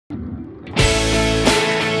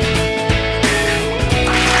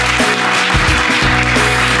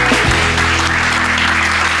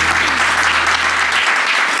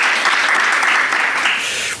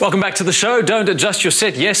Welcome back to the show. Don't adjust your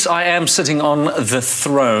set. Yes, I am sitting on the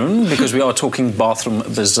throne because we are talking bathroom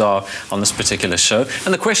bazaar on this particular show.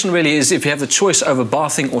 And the question really is, if you have the choice over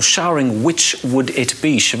bathing or showering, which would it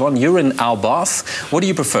be? Siobhan, you're in our bath. What do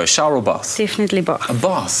you prefer, shower or bath? Definitely bath. A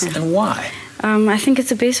bath? Yeah. And why? I think it's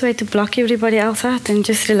the best way to block everybody else out and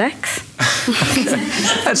just relax.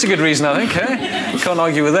 That's a good reason, I think, eh? Can't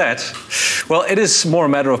argue with that. Well, it is more a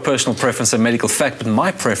matter of personal preference than medical fact, but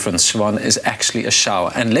my preference, Siobhan, is actually a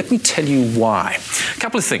shower. And let me tell you why. A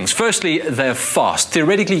couple of things. Firstly, they're fast.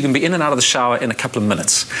 Theoretically, you can be in and out of the shower in a couple of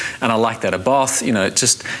minutes. And I like that. A bath, you know,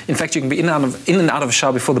 in fact, you can be in and out of a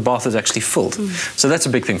shower before the bath is actually filled. So that's a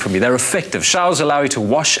big thing for me. They're effective. Showers allow you to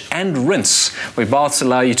wash and rinse, where baths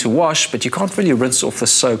allow you to wash, but you can't really rinse off the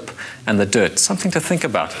soap and the dirt. Something to think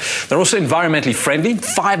about. They're also environmentally friendly.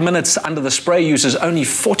 5 minutes under the spray uses only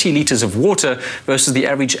 40 litres of water versus the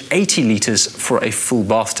average 80 litres for a full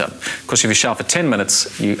bathtub. Of course, if you shower for 10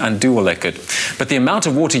 minutes, you undo all that good. But the amount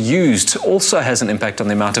of water used also has an impact on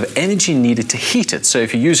the amount of energy needed to heat it. So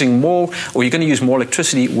if you're using more, or you're going to use more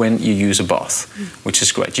electricity when you use a bath, which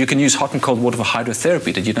is great. You can use hot and cold water for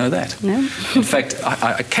hydrotherapy. Did you know that? No. In fact,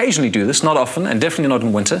 I occasionally do this, not often, and definitely not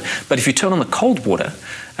in winter. But if you turn on the cold water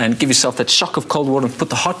and give yourself that shock of cold water and put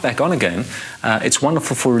the hot back on again, it's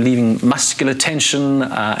wonderful for relieving muscular tension,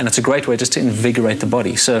 and it's a great way just to invigorate the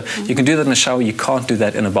body. So you can do that in a shower, you can't do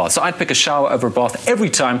that in a bath. So I'd pick a shower over a bath every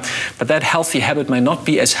time, but that healthy habit may not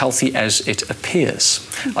be as healthy as it appears.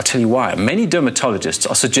 I'll tell you why. Many dermatologists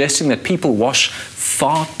are suggesting that people wash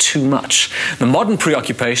far too much. The modern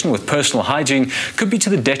preoccupation with personal hygiene could be to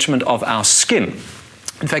the detriment of our skin.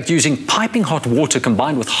 In fact, using piping hot water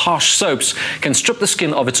combined with harsh soaps can strip the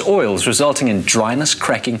skin of its oils, resulting in dryness,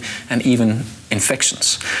 cracking, and even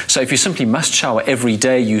infections. So if you simply must shower every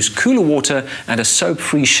day, use cooler water and a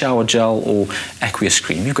soap-free shower gel or aqueous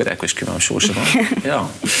cream. You've got aqueous cream, I'm sure, Siobhan. Yeah.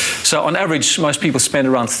 So on average, most people spend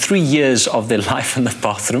around 3 years of their life in the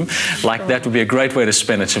bathroom. Like that would be a great way to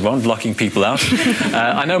spend it, Siobhan, blocking people out.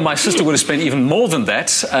 I know my sister would have spent even more than that,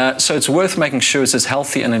 so it's worth making sure it's as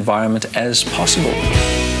healthy an environment as possible.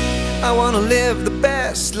 I want to live the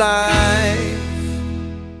best life.